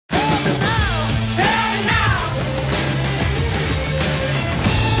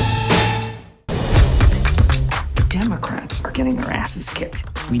are getting their asses kicked.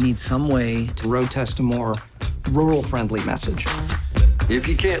 We need some way to road test a more rural-friendly message. If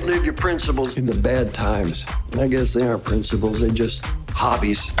you can't live your principles in the bad times, I guess they aren't principles, they're just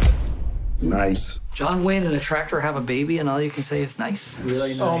hobbies. Nice. John Wayne and a tractor have a baby, and all you can say is nice.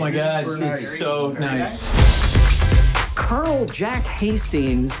 Really nice. Oh my God, it's so nice. Colonel Jack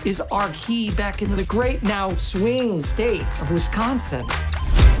Hastings is our key back into the great now swing state of Wisconsin.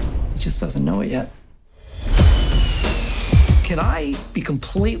 He just doesn't know it yet. Can I be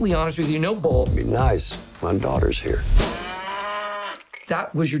completely honest with you? No bull. Be nice. My daughter's here.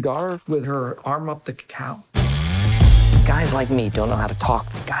 That was your daughter with her arm up the cow? Guys like me don't know how to talk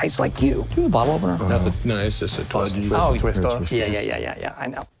to guys like you. Do you have a bottle opener? It's just a twist. Oh, twist off. Yeah, I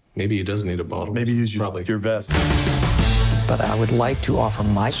know. Maybe he does need a bottle. Maybe use your vest. But I would like to offer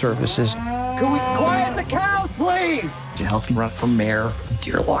my services. Can we quiet the cows, please? To help you run for mayor of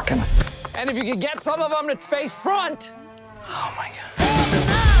Deerlocking. And if you could get some of them to face front. Oh my God.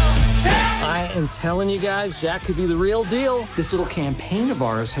 I am telling you guys, Jack could be the real deal. This little campaign of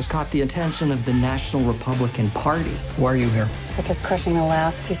ours has caught the attention of the National Republican Party. Why are you here? Because crushing the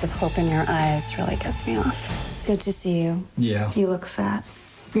last piece of hope in your eyes really gets me off. It's good to see you. Yeah. You look fat.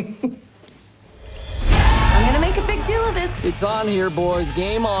 I'm gonna make a big deal of this. It's on here, boys.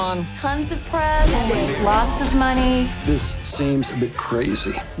 Game on. Tons of press, lots of money. This seems a bit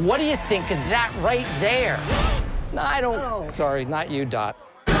crazy. What do you think of that right there? No, I don't. Oh. Sorry, not you, Dot.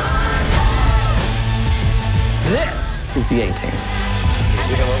 This is the 18.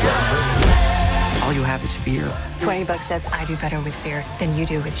 All you have is fear. $20 says I do better with fear than you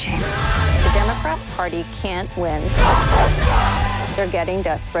do with shame. The Democrat Party can't win. They're getting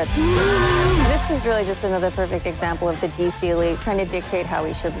desperate. This is really just another perfect example of the DC elite trying to dictate how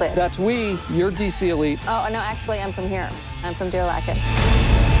we should live. That's we. You're DC elite. Oh, no, actually, I'm from here. I'm from Deerlocking.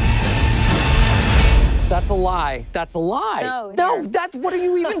 That's a lie. That's a lie. No, that's what are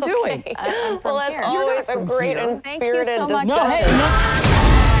you even doing? I'm from Well, here. that's always a great and Thank you spirited so much.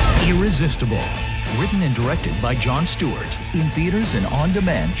 discussion. Irresistible. Written and directed by Jon Stewart. In theaters and on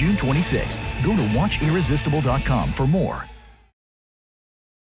demand June 26th. Go to watchirresistible.com for more.